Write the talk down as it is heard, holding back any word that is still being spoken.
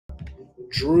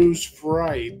Drew's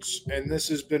Frights, and this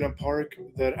has been a park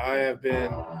that I have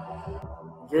been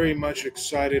very much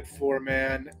excited for,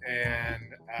 man.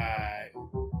 And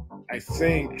I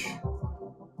think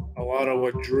a lot of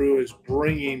what Drew is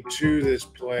bringing to this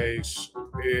place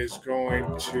is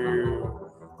going to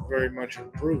very much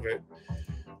improve it.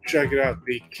 Check it out.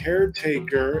 The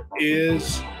caretaker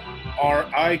is our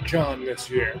icon this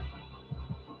year.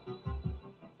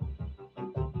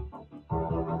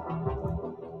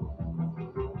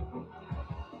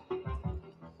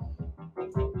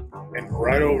 And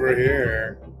right over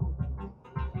here,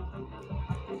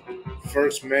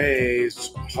 first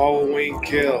maze, Halloween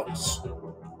Kills.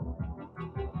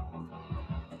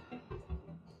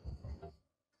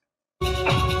 And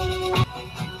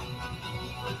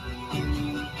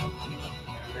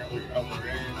there we go, we're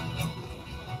in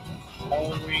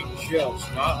Halloween Kills,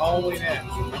 not Halloween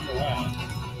Ends, remember that.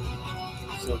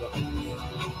 So the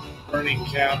burning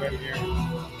cabin here.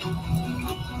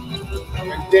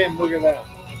 And damn, look at that.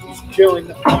 He's killing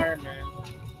the fireman.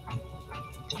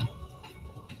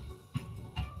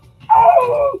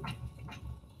 Oh!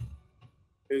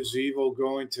 Is Evil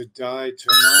going to die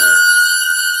tonight?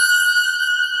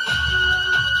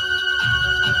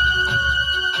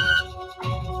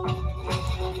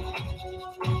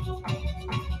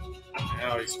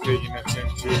 Now he's taking us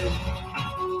into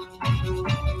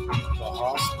the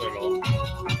hospital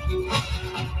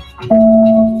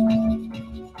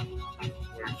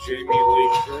where Jamie Lee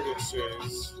Curtis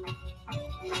is.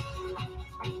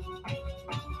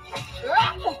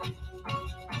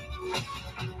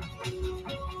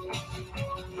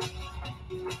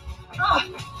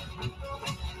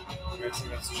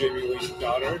 That's Jamie Lee's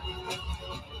daughter.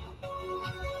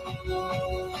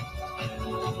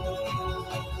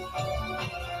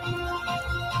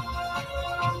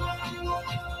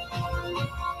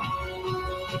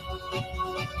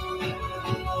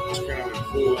 It's kind of a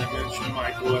cool image.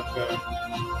 Michael at the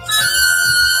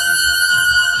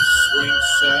swing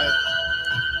set.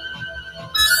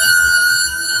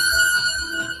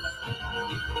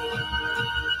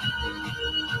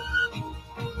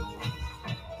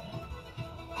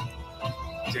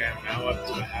 Damn, now up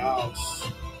to the house.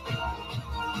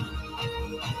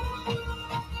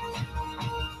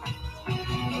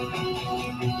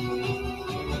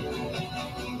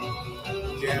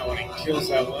 Yeah, when he kills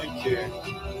that one kid.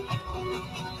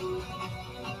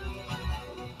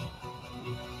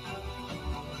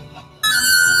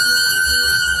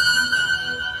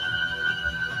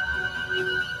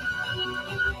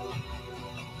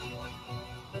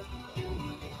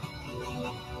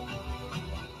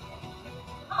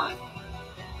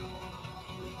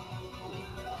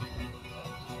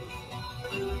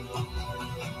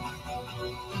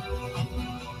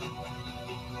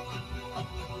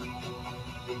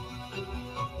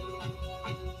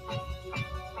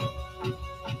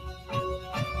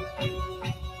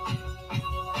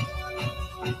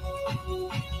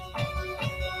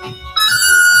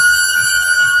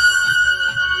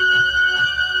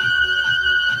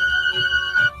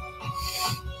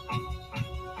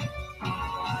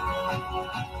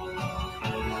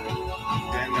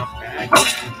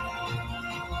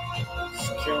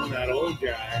 Killing that old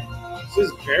guy. This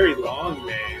is very long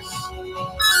maze.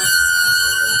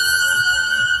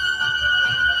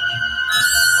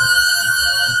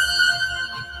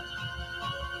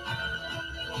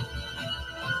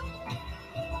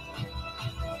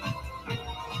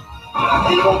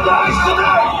 Evil dies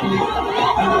tonight!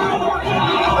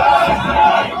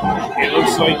 It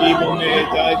looks like Evil may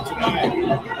have died tonight.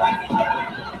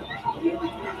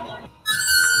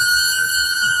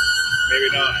 Maybe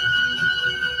not.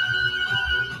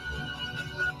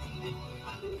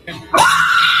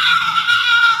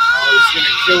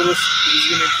 He's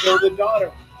gonna kill the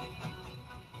daughter.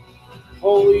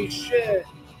 Holy shit.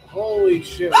 Holy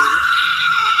shit.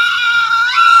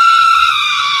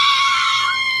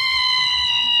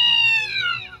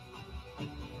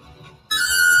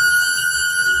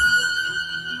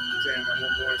 Damn, I'm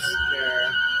one more scare.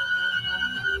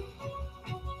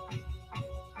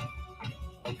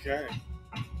 Okay.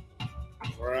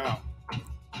 We're out.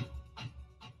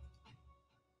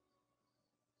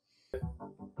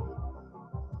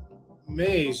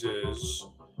 Mazes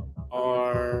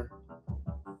are,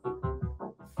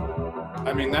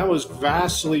 I mean, that was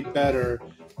vastly better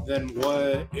than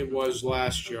what it was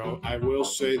last year. I will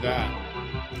say that.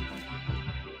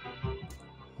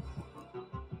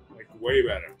 Like, way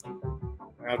better.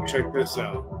 Now check this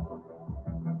out.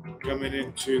 Coming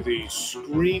into the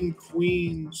Scream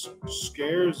Queens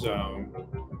Scare Zone.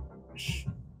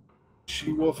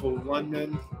 She-Wolf of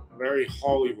London. Very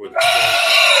Hollywood.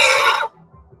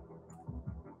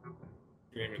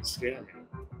 Didn't even scare me.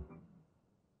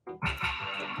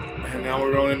 And now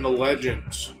we're going into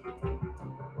Legends.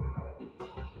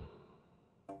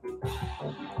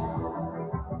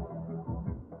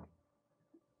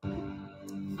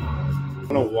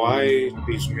 I don't know why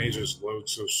these mazes load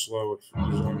so slow if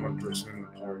there's only one person in the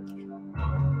park.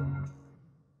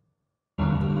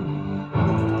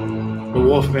 The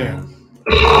Wolfman.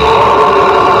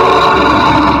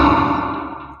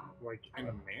 Like in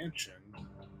a mansion.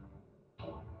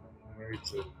 Maybe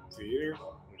it's a theater.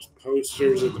 There's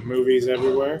posters of the movies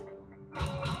everywhere.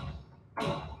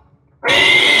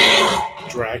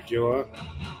 Dracula.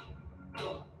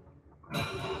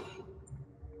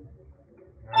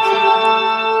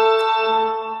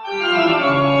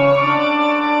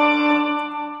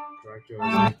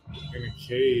 Dracula's in a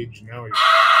cage. Now he's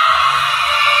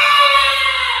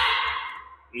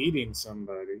eating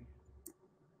somebody.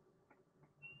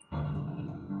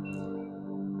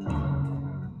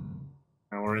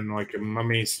 Now we're in like a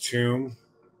mummy's tomb.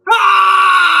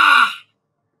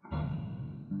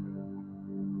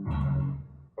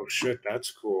 Oh shit,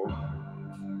 that's cool.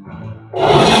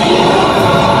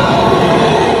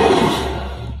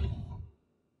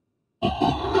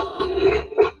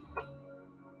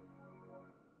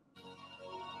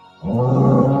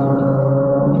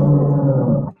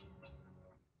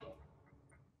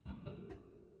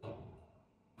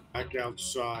 Back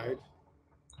outside.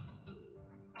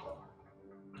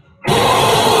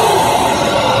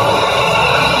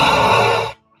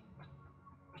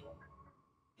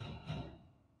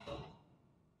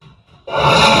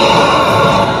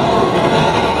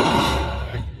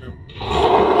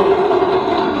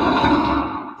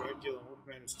 Dracula and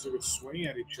Wolfman is took a swing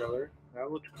at each other.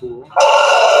 That looked cool.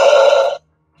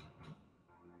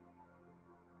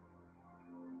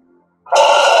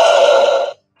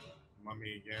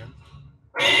 Mummy again.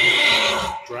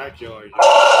 Dracula again.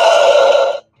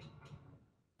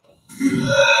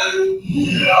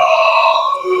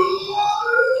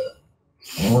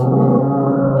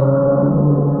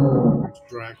 It's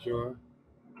Dracula.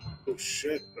 Oh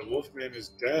shit, the Wolfman is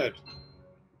dead.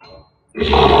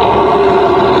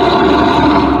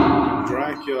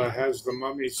 Dracula has the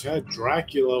mummy's head.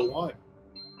 Dracula won.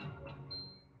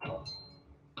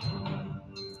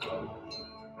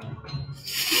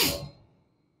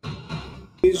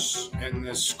 And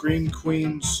the Scream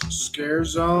Queens Scare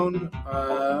Zone.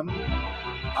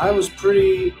 I was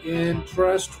pretty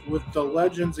impressed with the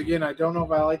Legends. Again, I don't know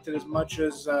if I liked it as much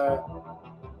as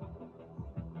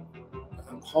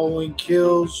Halloween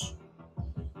Kills.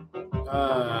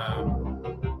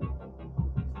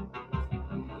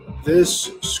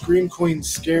 This Scream Queen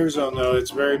Scare Zone, though,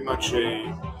 it's very much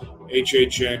a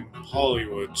HHN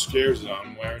Hollywood Scare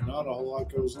Zone where not a whole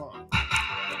lot goes on.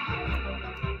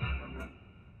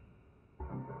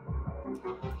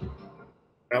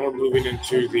 Now we're moving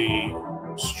into the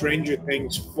Stranger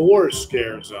Things 4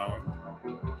 Scare Zone.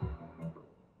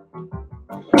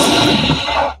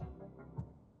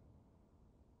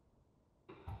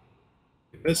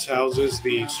 This houses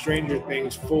the Stranger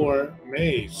Things 4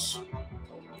 maze.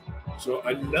 So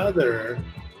another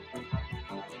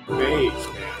maze,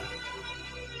 man.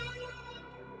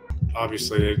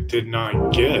 Obviously, it did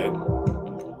not get.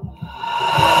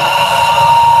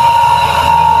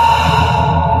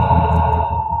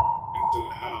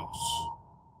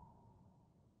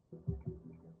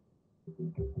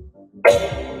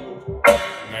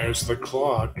 There's the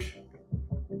clock.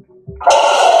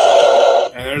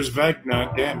 And there's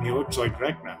Vecna. Damn, he looks like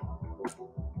Vecna.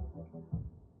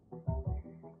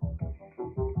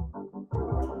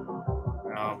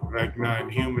 Now, Vecna in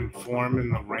human form in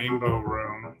the Rainbow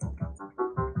Room.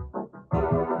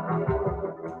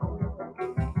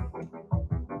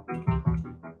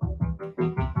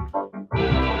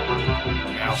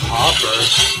 Now, Hopper.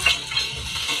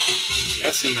 I'm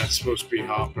guessing that's supposed to be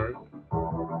Hopper.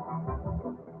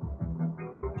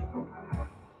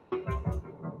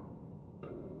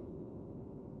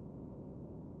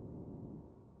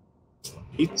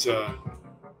 Pizza.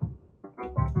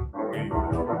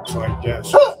 So I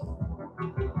guess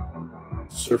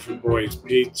Surfer Boy's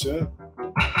Pizza.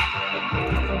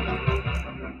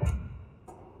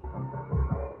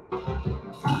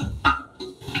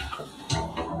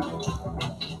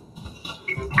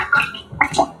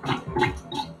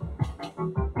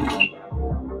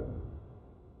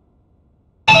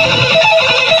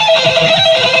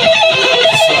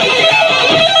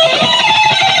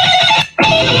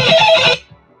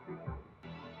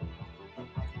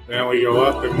 Now we go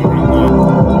up and we're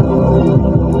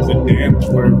in the dance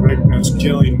where Vecna's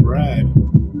killing Brad.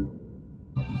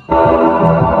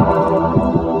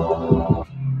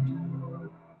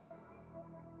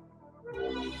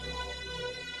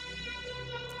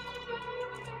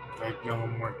 again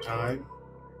one more time.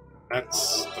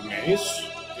 That's the maze.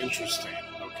 Interesting.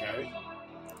 Okay.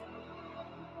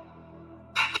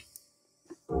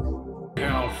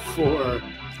 Now for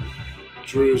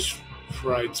Drew's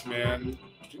Frights, man.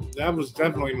 That was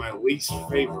definitely my least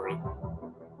favorite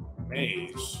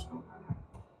maze.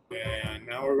 And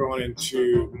now we're going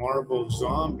into Marvel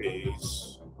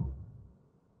Zombies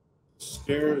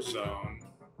Scare Zone.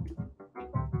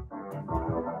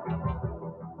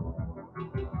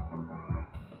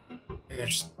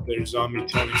 And there's zombie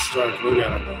Tony Stark. Look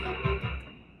at him.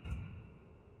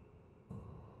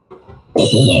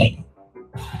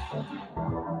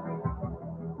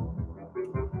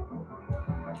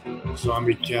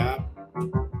 Zombie Cap.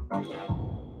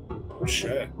 Oh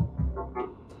shit.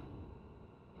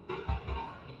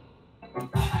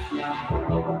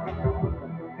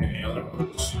 Any other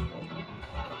ones?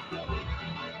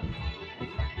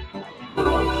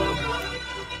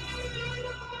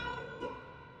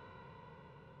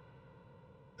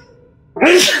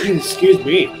 Excuse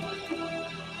me.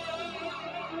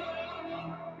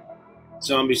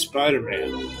 Zombie Spider-Man.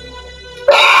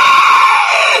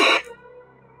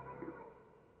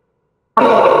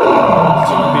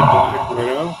 Zombie Black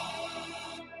Widow.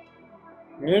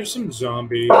 There's some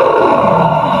zombie.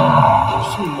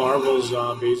 There's some Marvel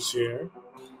zombies here.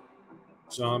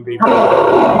 Zombie.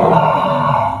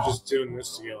 Just doing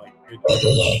this to get like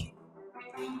pictures.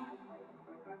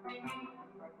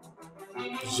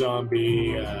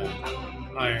 Zombie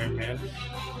Iron Man.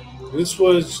 This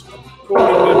was, according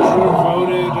to Drew,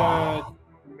 voted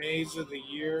Maze of the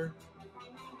Year.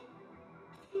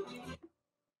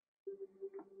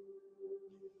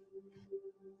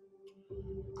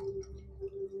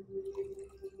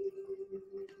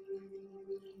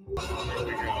 There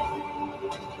we go.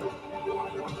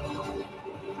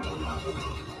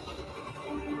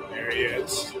 There he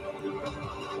is.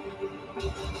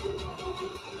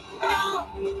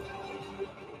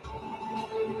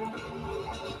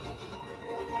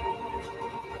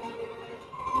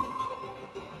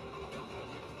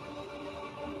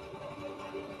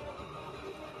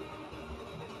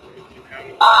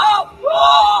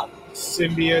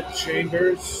 Symbiote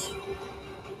chambers.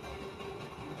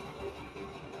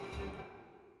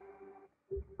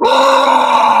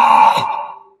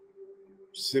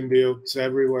 Symbiotes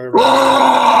everywhere.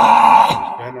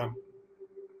 Venom.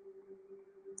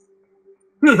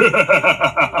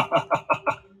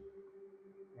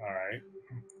 Alright.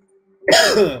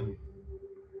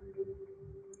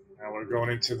 Now we're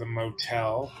going into the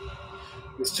motel.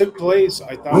 This took place,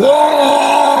 I thought,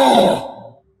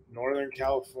 Northern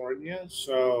California,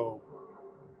 so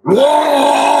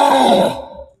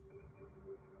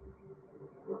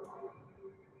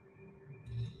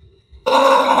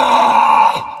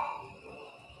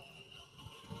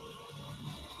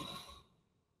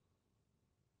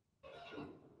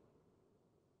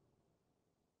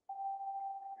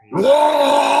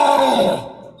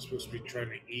I'm supposed to be trying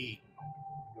to eat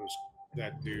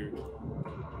that dude.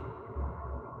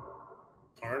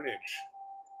 Carnage.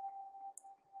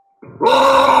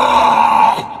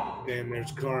 Damn,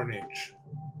 there's Carnage.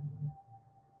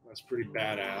 That's pretty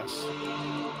badass.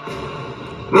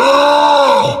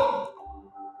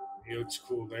 He looks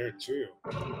cool there too.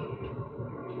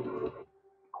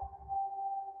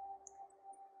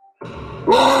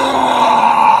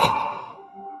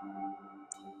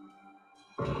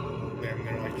 Damn,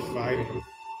 they're like fighting.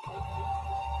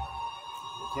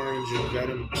 Carnage and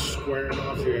Venom squaring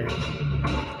off here.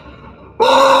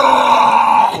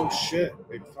 Oh shit,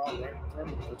 they fought right in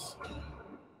front of us.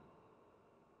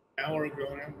 Now we're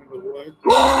going out into the woods.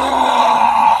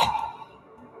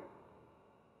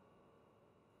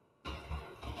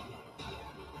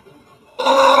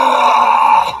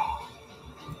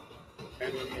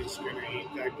 Venom is gonna eat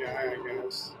that guy, I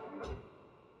guess.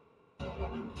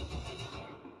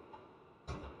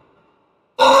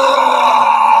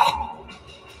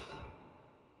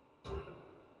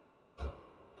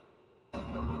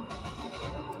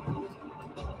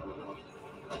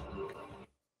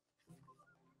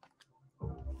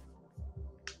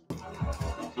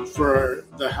 For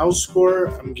the house score,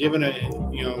 I'm giving it,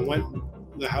 when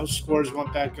the house scores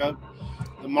went back up,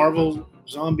 the Marvel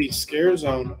Zombie Scare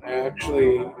Zone, I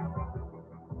actually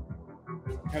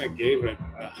kind of gave it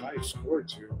a high score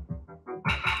to.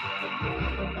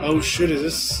 Oh shit,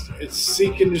 it's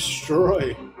Seek and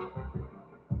Destroy.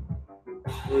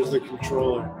 Where's the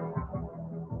controller?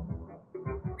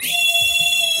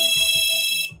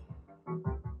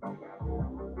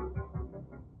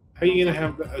 How are you gonna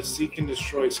have a Seek and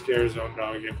Destroy Scare Zone,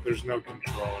 dog, if there's no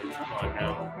controller? Come on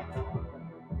now.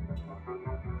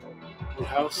 What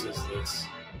house is this?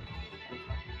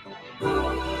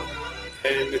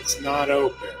 And it's not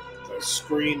open. The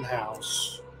Scream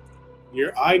House.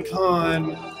 Your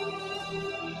icon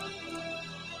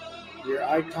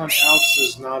house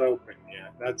is not open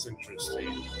yet. That's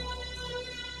interesting.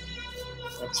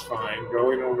 That's fine.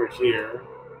 Going over here.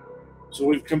 So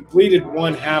we've completed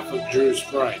one half of Drew's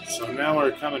Frights. So now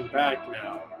we're coming back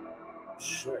now.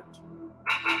 Shit.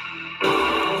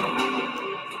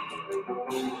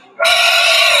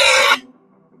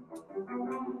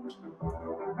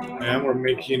 And we're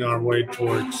making our way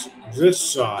towards this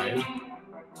side.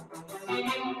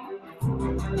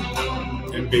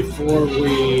 And before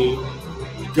we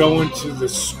go into the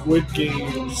Squid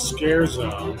Game scare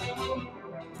zone,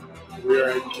 we are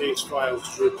at Case Files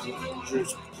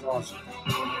Drew's Closet.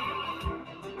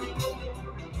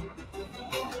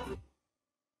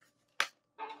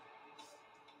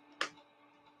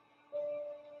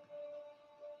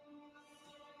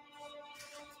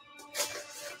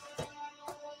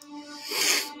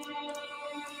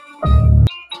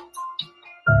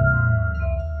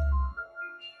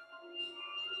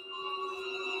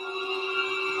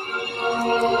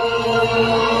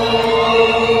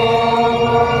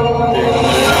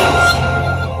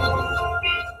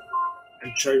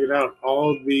 Check it out.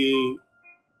 All the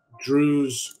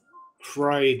Drew's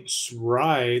Frights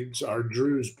rides are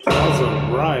Drew's Plaza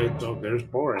rides. Oh, there's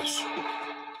Boris.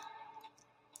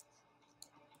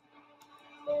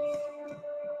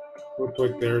 Look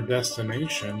like their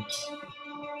destinations.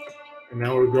 And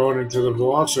now we're going into the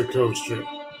Velocicoaster.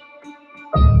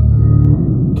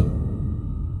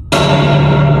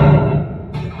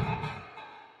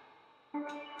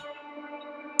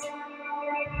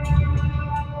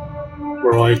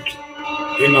 We're like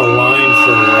in a line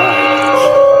for rides.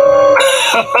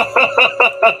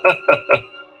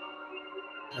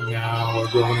 And now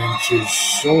we're going into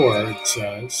Soar, it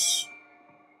says.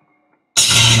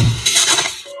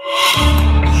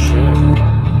 Shit.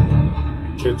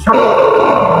 Kids.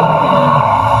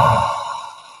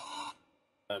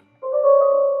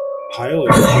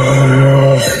 Pilot.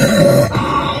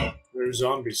 There's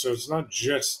zombies, so it's not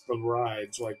just the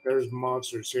rides. Like, there's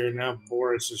monsters here. Now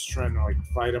Boris is trying to, like,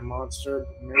 fight a monster,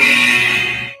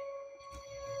 maybe.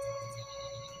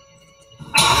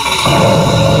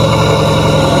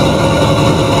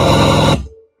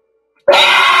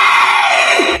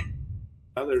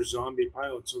 Other zombie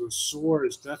pilot. So the Soar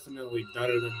is definitely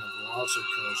better than the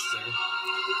Velocicoaster.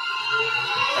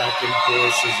 Back in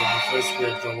Boris's office, we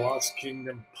have the Lost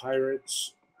Kingdom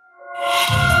Pirates.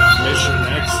 Mission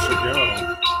X to go.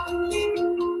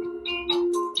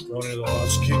 Going to the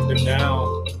Lost Kingdom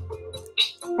now.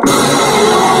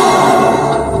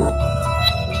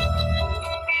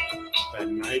 That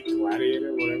Night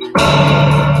Gladiator, whatever you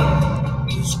call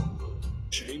it. This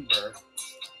chamber.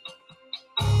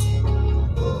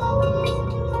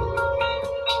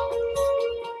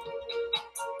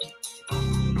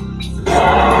 I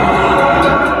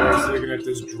was looking at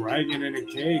this dragon in a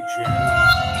cage here.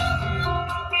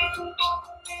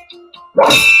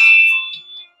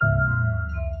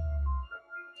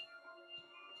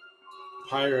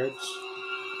 Pirates.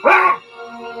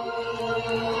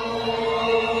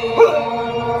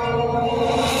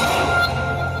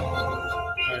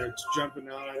 Pirates jumping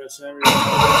out at us everywhere.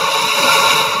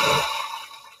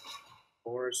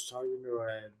 Boris talking to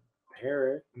a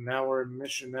parrot. Now we're in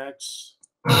Mission X.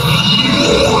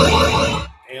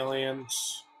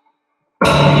 Aliens.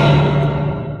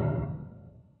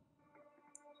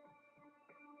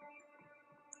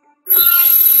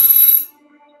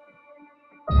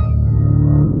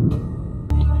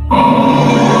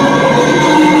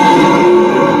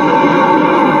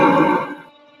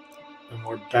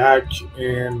 Back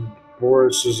in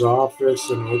Boris's office,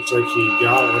 and it looks like he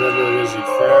got whatever it is he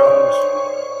found.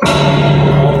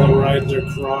 All the rides are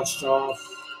crossed off.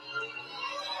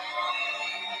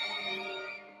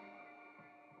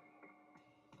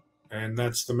 And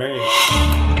that's the maze.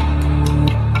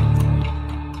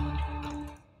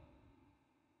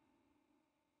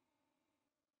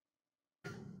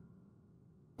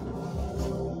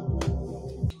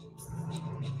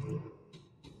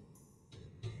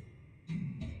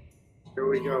 Here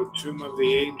we go, Tomb of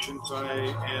the Ancients.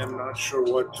 I am not sure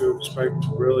what to expect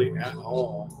really at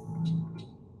all.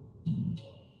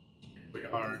 We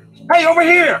are. Hey, over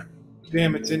here!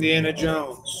 Damn, it's Indiana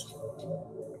Jones.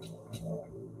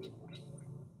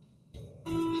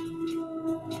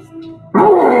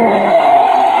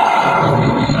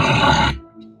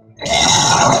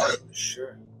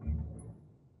 Sure.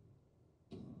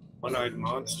 One-eyed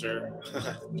monster.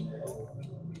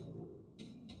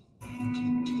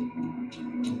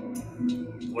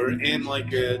 We're in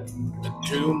like a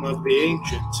Tomb of the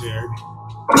Ancients here.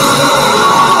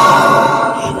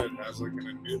 Shit, that was like an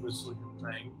Anubis looking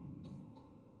thing.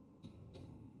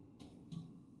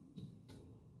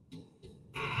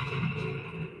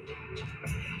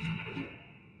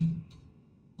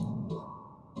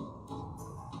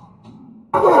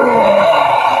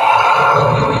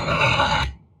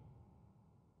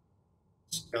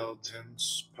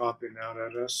 Skeletons popping out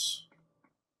at us.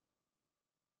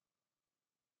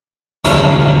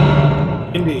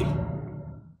 Indy.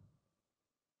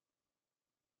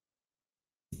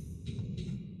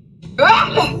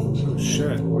 Oh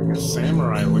shit, like a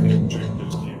samurai looking chick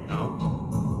just came out.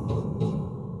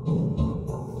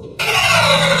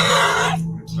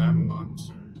 Where's that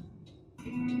monster?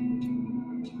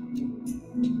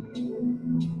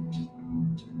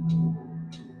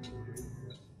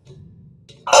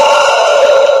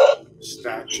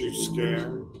 Statue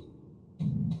scare.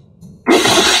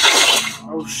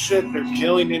 Oh shit, they're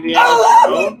killing Indiana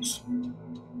Jones?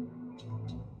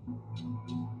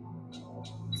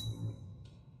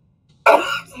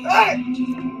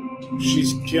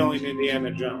 She's killing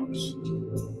Indiana Jones.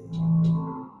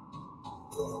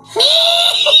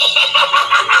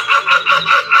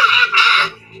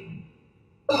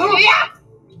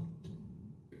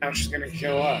 Now she's gonna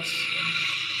kill us.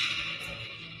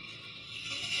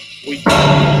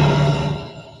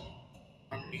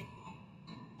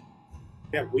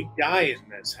 We die in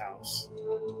this house.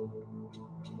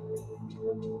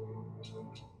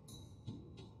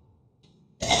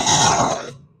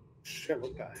 Shit,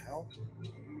 what the hell?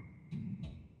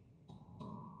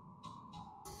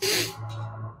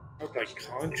 Look like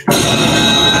concha. Oh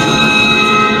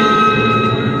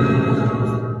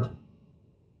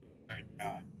my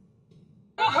god.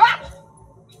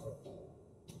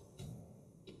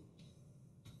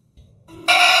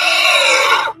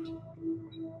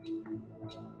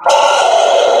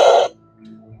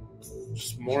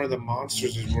 Just more of the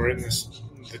monsters as we're in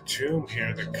the tomb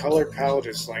here. The color palette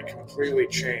is like completely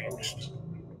changed.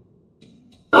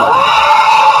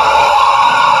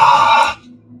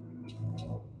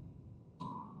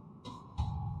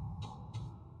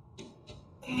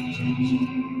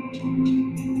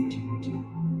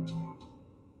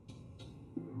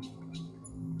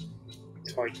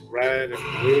 It's like red and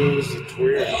blues. It's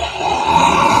weird.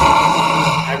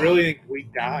 I really think we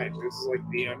died. This is like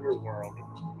the underworld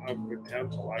of the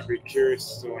temple. I'd be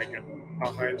curious to like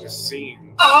behind the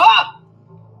scenes.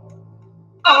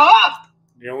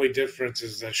 The only difference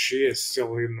is that she is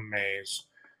still in the maze,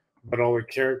 but all the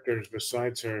characters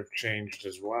besides her have changed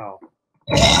as well.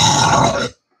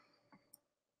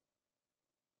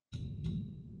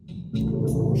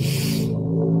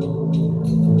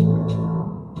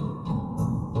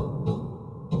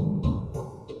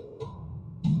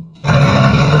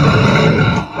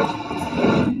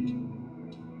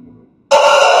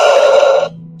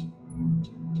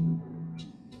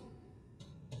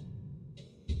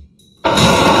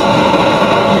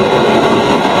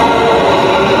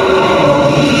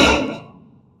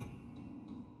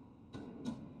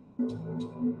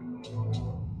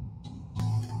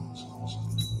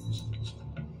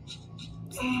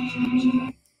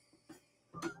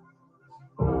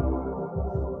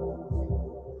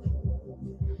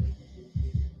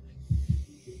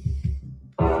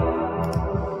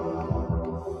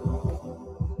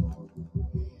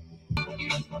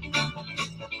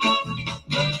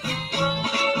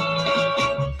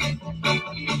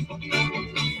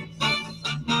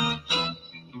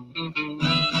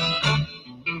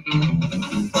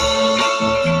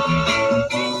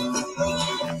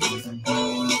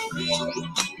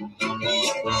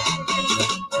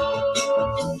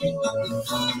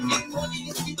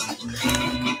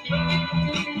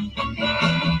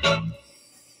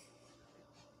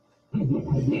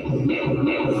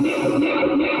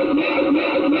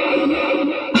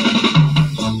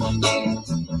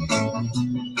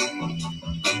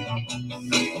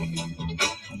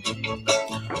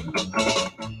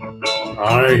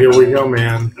 All right, here we go,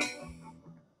 man.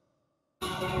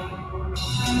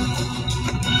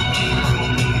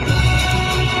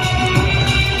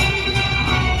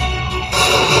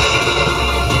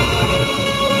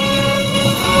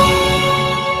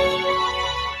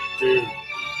 Dude.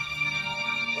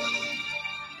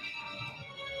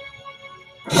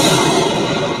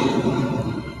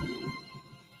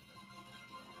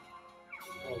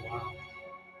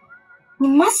 You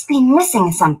must be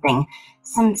missing something.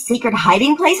 Some secret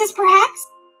hiding places, perhaps?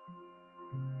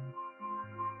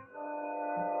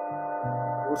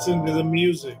 Listen to the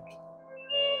music.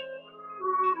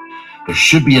 There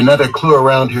should be another clue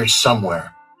around here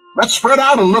somewhere. Let's spread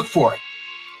out and look for it.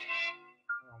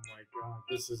 Oh my god,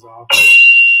 This is awful.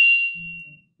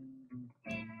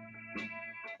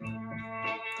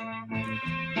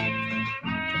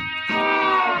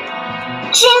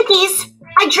 Jinkies!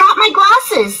 I dropped my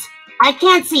glasses! I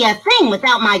can't see a thing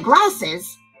without my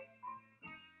glasses.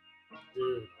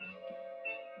 Dude.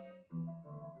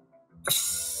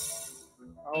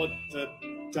 Oh, the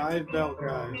dive belt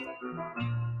guy.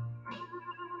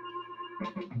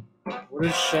 What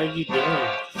is Shaggy doing?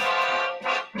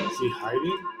 Is he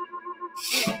hiding?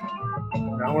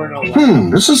 Now we're in a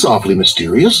lab. This is awfully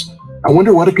mysterious. I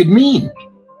wonder what it could mean.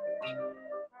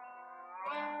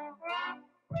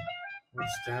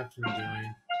 What's Daphne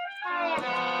doing?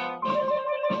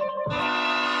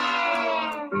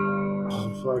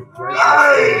 Oh, fuck.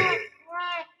 Right.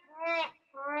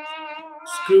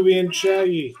 Scooby and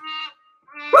Shaggy.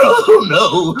 Oh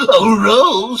no, a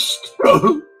roast!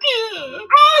 Oh dear!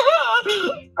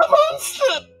 A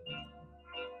monster!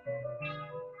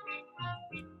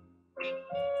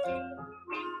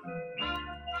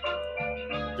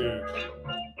 Dude,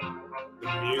 the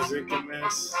music in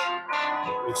this,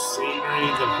 the scenery,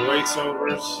 the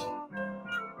voiceovers.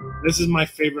 This is my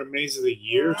favorite maze of the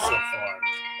year so far.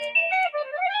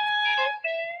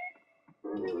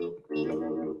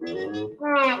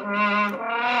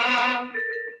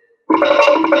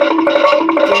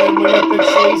 Damn, we got the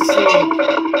chase scene.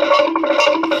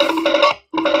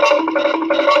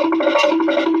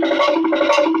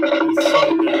 That's so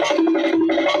good.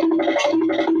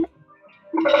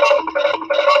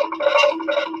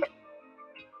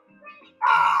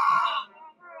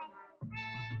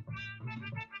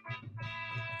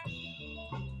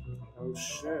 Oh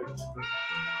shit.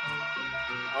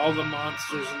 All the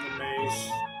monsters in the maze.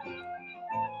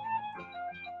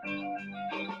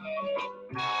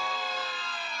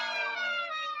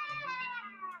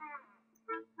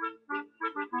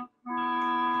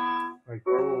 Like,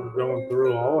 we're going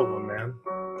through all of them, man.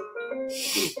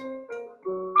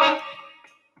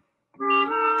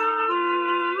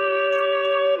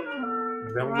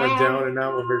 Then went down and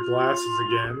out with her glasses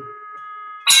again.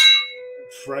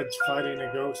 Fred's fighting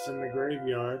a ghost in the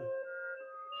graveyard.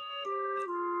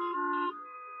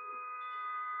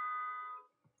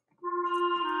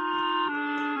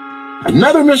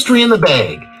 Another mystery in the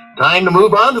bag. Time to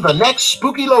move on to the next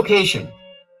spooky location.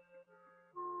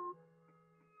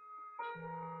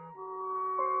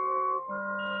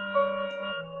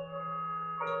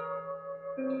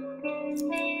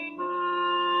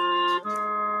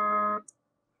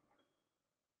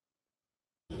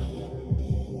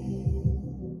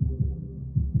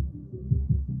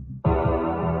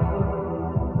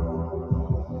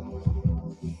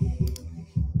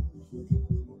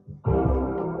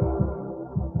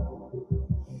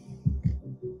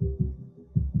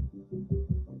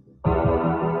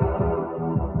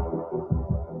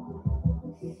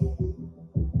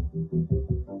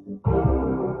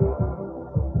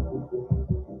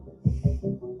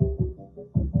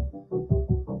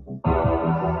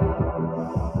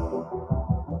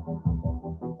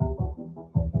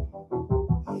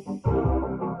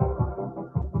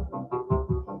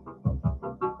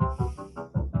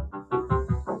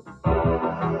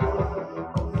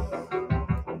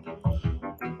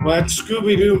 Well, that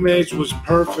Scooby Doo maze was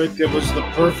perfect. It was the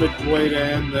perfect way to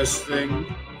end this thing.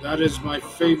 That is my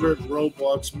favorite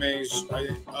Roblox maze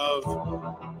of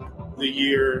the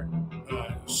year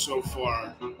so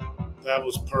far. That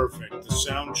was perfect. The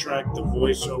soundtrack, the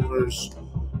voiceovers,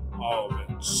 all of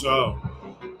it. So,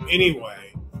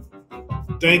 anyway,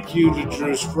 thank you to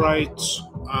Drew's Frights.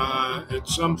 At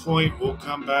some point, we'll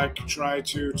come back and try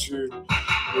to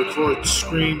record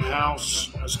Scream House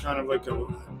as kind of like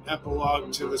an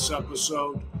epilogue to this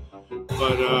episode.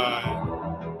 But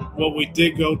what we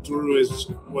did go through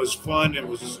was fun. It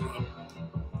was a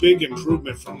big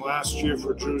improvement from last year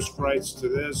for Drew's Frights to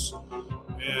this.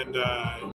 And